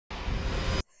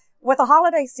With the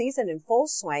holiday season in full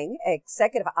swing,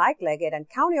 Executive Ike Leggett and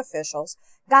county officials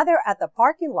gather at the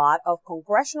parking lot of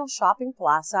Congressional Shopping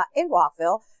Plaza in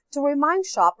Rockville to remind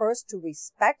shoppers to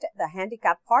respect the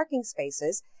handicapped parking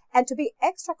spaces and to be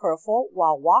extra careful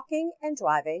while walking and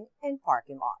driving in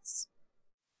parking lots.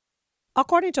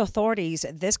 According to authorities,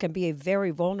 this can be a very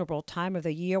vulnerable time of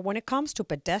the year when it comes to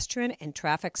pedestrian and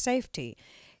traffic safety.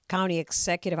 County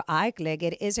Executive Ike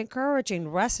Leggett is encouraging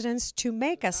residents to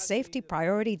make a safety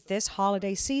priority this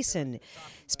holiday season,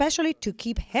 especially to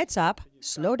keep heads up,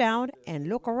 slow down, and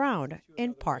look around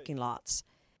in parking lots.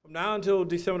 From now until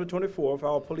December 24th,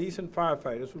 our police and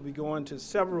firefighters will be going to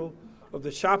several of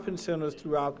the shopping centers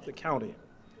throughout the county.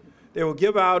 They will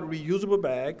give out reusable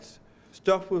bags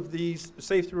stuffed with these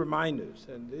safety reminders,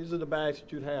 and these are the bags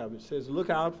that you'd have. It says, look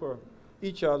out for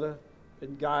each other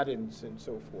and guidance and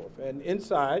so forth. And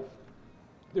inside,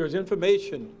 there's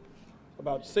information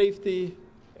about safety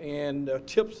and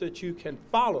tips that you can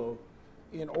follow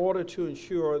in order to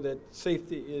ensure that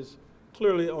safety is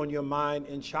clearly on your mind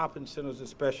in shopping centers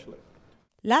especially.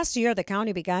 Last year, the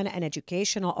county began an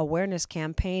educational awareness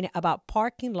campaign about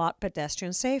parking lot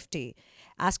pedestrian safety,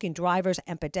 asking drivers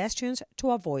and pedestrians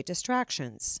to avoid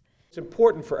distractions. It's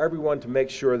important for everyone to make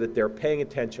sure that they're paying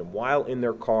attention while in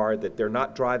their car, that they're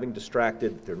not driving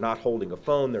distracted, that they're not holding a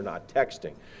phone, they're not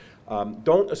texting.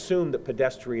 Don't assume that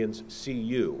pedestrians see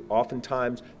you.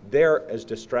 Oftentimes, they're as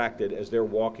distracted as they're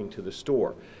walking to the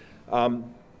store.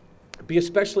 Be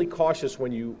especially cautious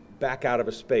when you back out of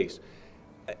a space.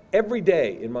 Every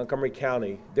day in Montgomery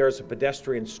County, there's a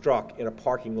pedestrian struck in a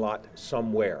parking lot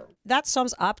somewhere. That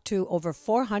sums up to over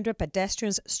 400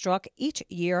 pedestrians struck each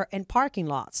year in parking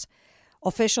lots.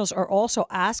 Officials are also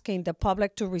asking the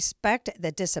public to respect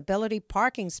the disability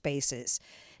parking spaces,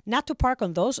 not to park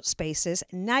on those spaces,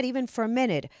 not even for a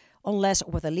minute, unless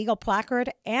with a legal placard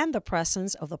and the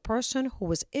presence of the person who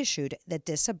was issued the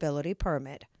disability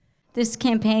permit. This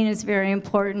campaign is very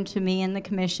important to me and the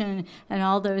commission and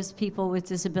all those people with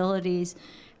disabilities,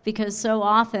 because so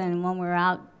often when we're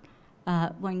out,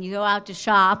 when you go out to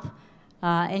shop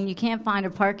and you can't find a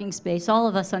parking space, all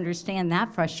of us understand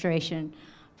that frustration.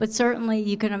 But certainly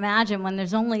you can imagine when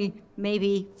there's only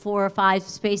maybe 4 or 5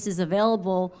 spaces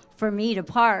available for me to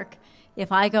park,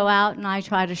 if I go out and I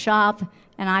try to shop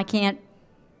and I can't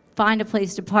find a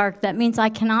place to park, that means I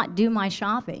cannot do my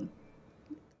shopping.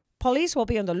 Police will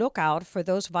be on the lookout for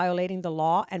those violating the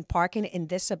law and parking in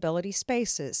disability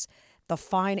spaces. The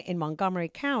fine in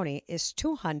Montgomery County is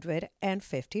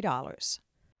 $250.